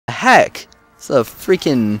heck? It's a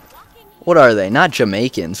freaking... What are they? Not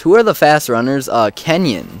Jamaicans. Who are the fast runners?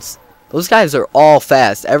 Kenyans. Those guys are all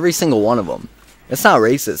fast. Every single one of them. That's not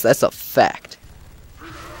racist. That's a fact.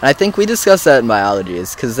 And I think we discussed that in biology.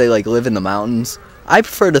 It's because they like live in the mountains. I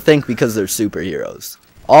prefer to think because they're superheroes.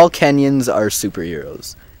 All Kenyans are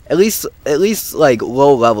superheroes. At least like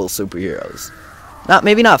low level superheroes.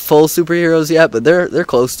 Maybe not full superheroes yet, but they're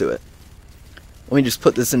close to it. Let me just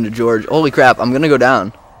put this into George. Holy crap! I'm gonna go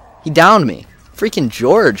down. He downed me. Freaking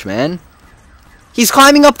George, man. He's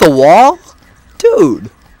climbing up the wall?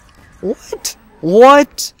 Dude. What?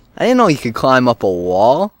 What? I didn't know he could climb up a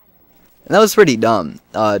wall. And that was pretty dumb,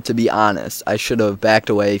 to be honest. I should have backed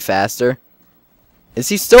away faster. Is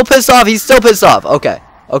he still pissed off? He's still pissed off. Okay.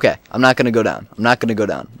 Okay. I'm not gonna go down. I'm not gonna go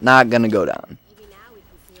down. Not gonna go down.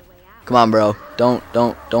 Come on, bro.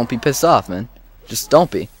 Don't be pissed off, man. Just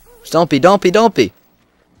don't be. Just don't be.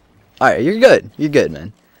 Alright, you're good. You're good,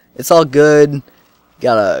 man. It's all good.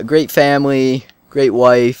 Got a great family, great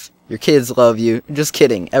wife. Your kids love you. Just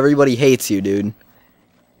kidding. Everybody hates you, dude.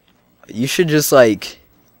 You should just, like,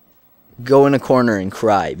 go in a corner and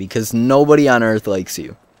cry because nobody on earth likes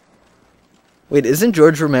you. Wait, isn't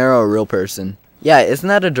George Romero a real person? Yeah, isn't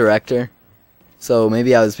that a director? So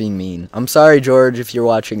maybe I was being mean. I'm sorry, George, if you're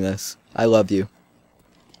watching this. I love you.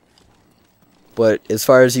 But as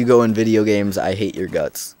far as you go in video games, I hate your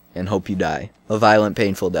guts and hope you die. A violent,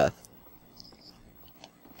 painful death.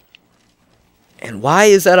 And why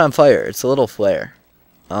is that on fire? It's a little flare.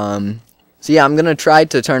 So yeah, I'm gonna try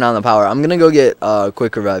to turn on the power. I'm gonna go get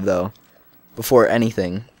quick revive though, before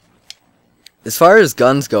anything. As far as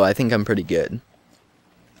guns go, I think I'm pretty good.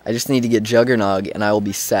 I just need to get Juggernog and I will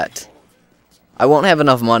be set. I won't have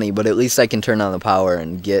enough money, but at least I can turn on the power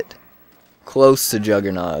and get close to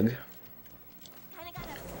Juggernog.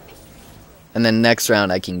 And then next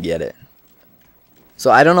round I can get it. So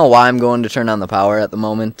I don't know why I'm going to turn on the power at the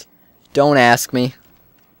moment. Don't ask me.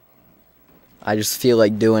 I just feel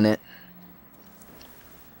like doing it.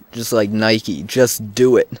 Just like Nike. Just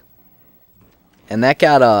do it. And that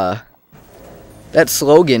got, that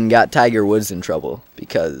slogan got Tiger Woods in trouble.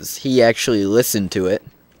 Because he actually listened to it.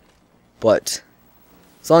 But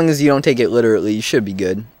as long as you don't take it literally, you should be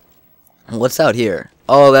good. And what's out here?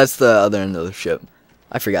 Oh, that's the other end of the ship.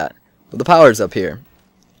 I forgot. But the power's up here.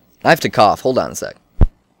 I have to cough. Hold on a sec.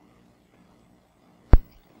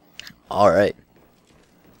 Alright.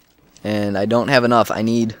 And I don't have enough. I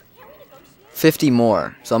need 50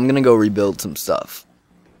 more. So I'm going to go rebuild some stuff.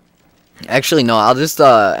 Actually, no. I'll just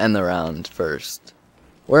end the round first.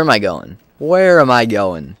 Where am I going? Where am I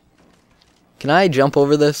going? Can I jump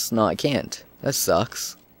over this? No, I can't. That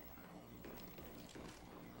sucks.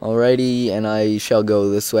 Alrighty. And I shall go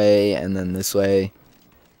this way. And then this way.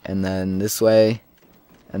 And then this way.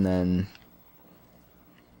 And then...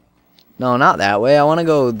 No, not that way. I want to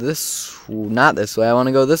go this... Not this way. I want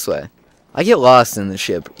to go this way. I get lost in the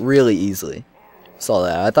ship really easily. Saw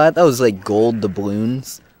that. I thought that was like gold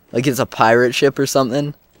doubloons. Like it's a pirate ship or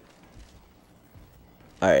something.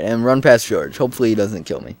 Alright, and run past George. Hopefully he doesn't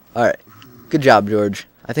kill me. Alright. Good job, George.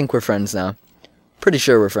 I think we're friends now. Pretty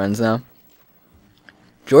sure we're friends now.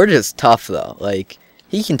 George is tough, though. Like,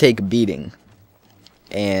 he can take a beating.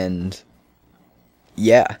 And...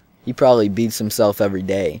 yeah. He probably beats himself every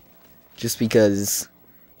day. Just because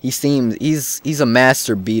he seems... He's a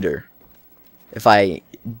master beater. If I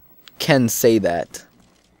can say that.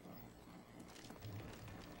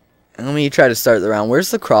 And let me try to start the round.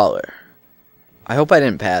 Where's the crawler? I hope I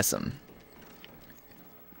didn't pass him.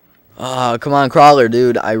 Oh, come on, crawler,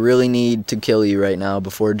 dude. I really need to kill you right now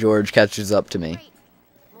before George catches up to me.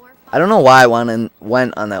 I don't know why I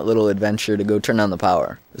went on that little adventure to go turn on the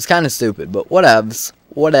power. It's kind of stupid, but whatevs.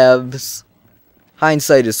 Whatevs.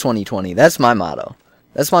 Hindsight is 20/20. That's my motto.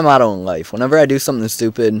 That's my motto in life. Whenever I do something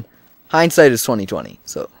stupid, hindsight is 20/20.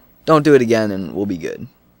 So, don't do it again and we'll be good.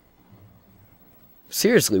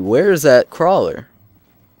 Seriously, where is that crawler?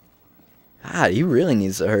 God, he really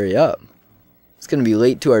needs to hurry up. It's gonna be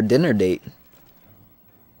late to our dinner date.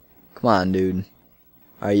 Come on, dude.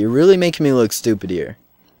 Alright, you're really making me look stupid here.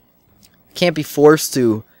 Can't be forced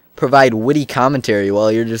to provide witty commentary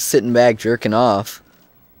while you're just sitting back jerking off.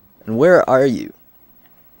 And where are you?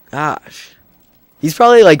 Gosh. He's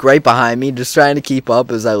probably like right behind me, just trying to keep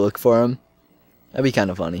up as I look for him. That'd be kind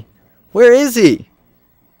of funny. Where is he?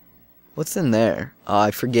 What's in there? Oh,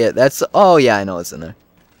 I forget. That's... oh, yeah, I know what's in there.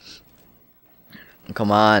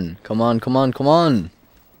 Come on. Come on, come on, come on.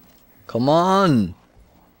 Come on.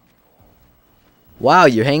 Wow,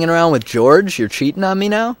 you're hanging around with George? You're cheating on me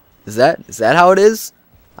now? Is that how it is?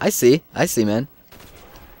 I see, man.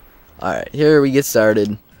 Alright, here we get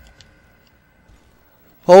started.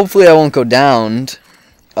 Hopefully I won't go downed.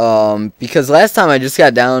 Because last time I just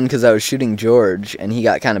got down because I was shooting George, and he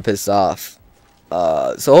got kind of pissed off.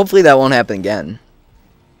 So hopefully that won't happen again.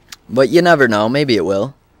 But you never know. Maybe it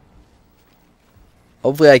will.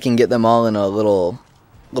 Hopefully I can get them all in a little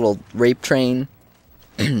rape train.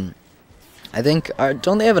 I think,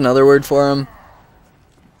 don't they have another word for them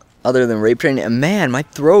other than rape train? And man, my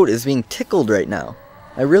throat is being tickled right now.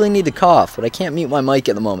 I really need to cough, but I can't mute my mic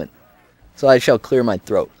at the moment. So I shall clear my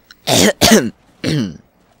throat.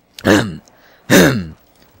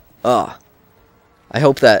 Oh, I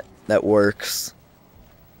hope that works.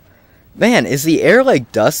 Man, is the air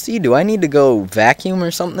like dusty? Do I need to go vacuum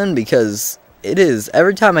or something? Because it is,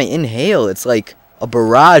 every time I inhale, it's like a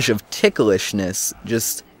barrage of ticklishness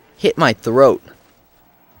just hit my throat.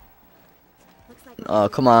 Oh,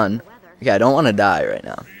 come on. Okay, I don't want to die right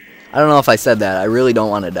now. I don't know if I said that. I really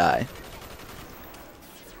don't want to die.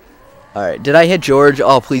 Alright, did I hit George?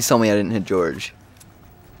 Oh, please tell me I didn't hit George.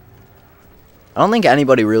 I don't think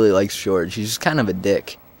anybody really likes George. He's just kind of a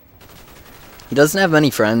dick. He doesn't have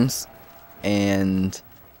many friends. And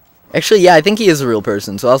actually, yeah, I think he is a real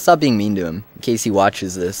person, so I'll stop being mean to him in case he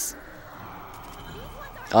watches this.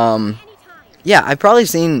 Yeah, I've probably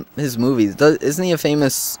seen his movies. Isn't he a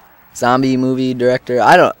famous zombie movie director?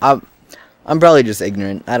 I'm probably just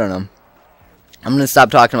ignorant. I don't know. I'm gonna stop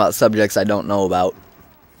talking about subjects I don't know about.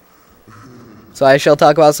 So I shall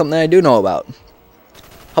talk about something I do know about.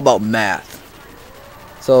 How about math?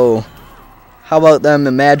 So, how about them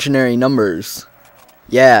imaginary numbers?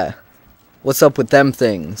 Yeah. What's up with them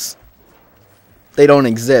things? They don't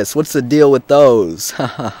exist. What's the deal with those?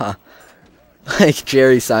 Hahaha. Like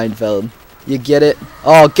Jerry Seinfeld. You get it?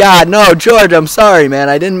 Oh god, no, George, I'm sorry, man.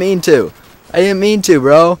 I didn't mean to. I didn't mean to,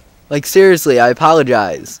 bro. Like, seriously, I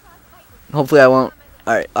apologize. Hopefully I won't.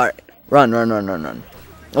 Alright. Run.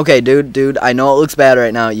 Okay, dude, I know it looks bad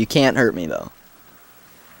right now. You can't hurt me, though.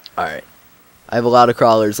 Alright. I have a lot of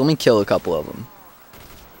crawlers. Let me kill a couple of them.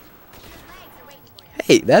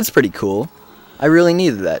 Hey, that's pretty cool. I really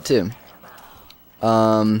needed that, too.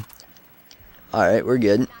 Alright, we're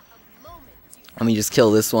good. Let me just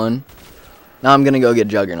kill this one. Now I'm gonna go get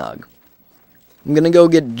Juggernog.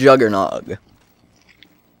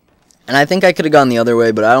 And I think I could have gone the other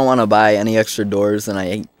way, but I don't want to buy any extra doors than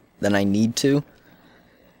I need to.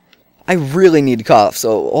 I really need to cough,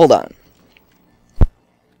 so hold on.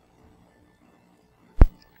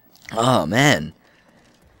 Oh, man.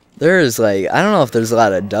 There's like, I don't know if there's a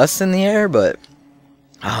lot of dust in the air, but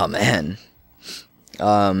oh, man.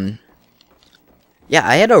 Yeah,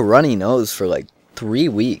 I had a runny nose for like 3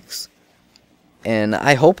 weeks. And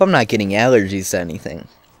I hope I'm not getting allergies to anything.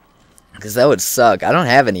 Because that would suck. I don't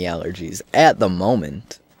have any allergies at the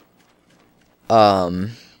moment.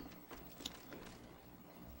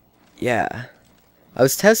 Yeah. I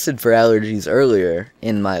was tested for allergies earlier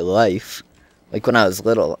in my life. Like when I was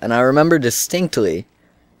little. And I remember distinctly.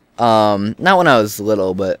 Not when I was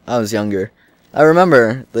little, but I was younger. I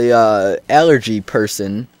remember the allergy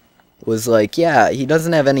person was like, yeah, he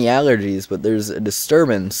doesn't have any allergies, but there's a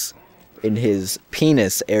disturbance in his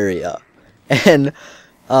penis area. And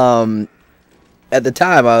at the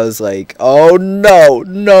time I was like, oh no.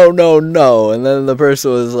 And then the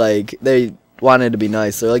person was like, they wanted to be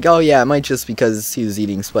nice. They're like, oh yeah, it might just because he was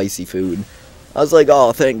eating spicy food. I was like,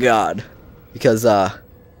 oh, thank God. Because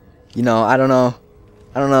you know, I don't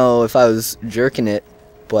know if I was jerking it,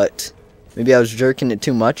 but maybe I was jerking it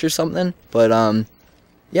too much or something. But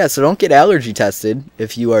yeah, so don't get allergy tested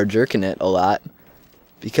if you are jerking it a lot,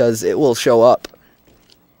 because it will show up.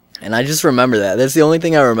 And I just remember that. That's the only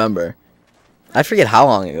thing I remember. I forget how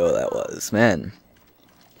long ago that was, man.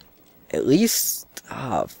 At least,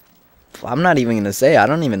 I'm not even going to say. I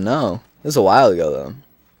don't even know. It was a while ago,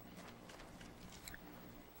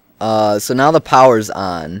 though. So now the power's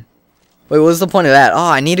on. Wait, what was the point of that? Oh,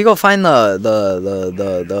 I need to go find the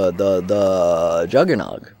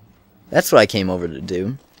Juggernog. That's what I came over to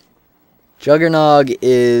do. Juggernog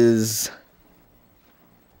is...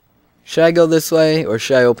 Should I go this way, or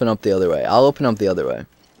should I open up the other way? I'll open up the other way.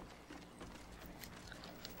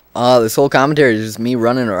 This whole commentary is just me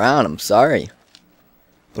running around. I'm sorry.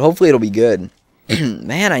 But hopefully it'll be good.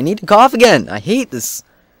 Man, I need to cough again. I hate this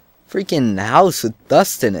freaking house with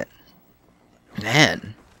dust in it.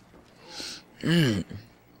 Man.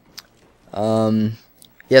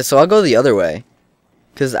 Yeah, so I'll go the other way.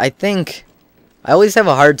 Because I think... I always have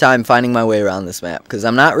a hard time finding my way around this map. Because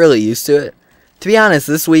I'm not really used to it. To be honest,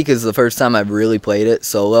 this week is the first time I've really played it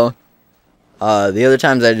solo. The other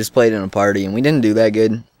times I just played in a party, and we didn't do that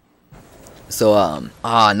good. So,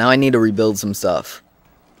 now I need to rebuild some stuff.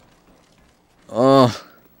 Oh,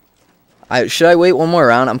 Should I wait one more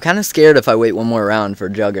round? I'm kind of scared if I wait one more round for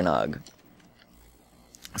Juggernog.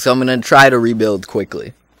 So I'm going to try to rebuild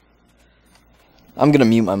quickly. I'm going to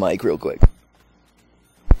mute my mic real quick.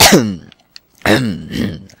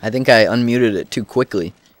 I think I unmuted it too quickly.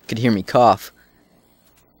 You could hear me cough.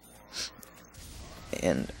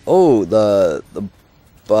 And, oh, the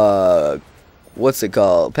what's it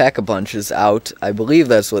called? Pack-a-Punch is out. I believe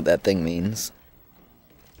that's what that thing means.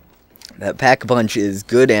 That Pack-a-Punch is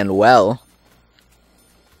good and well.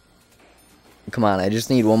 Come on, I just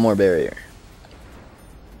need one more barrier.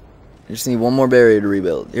 I just need one more barrier to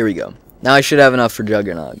rebuild. Here we go. Now I should have enough for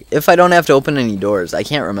Juggernog. If I don't have to open any doors, I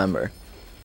can't remember.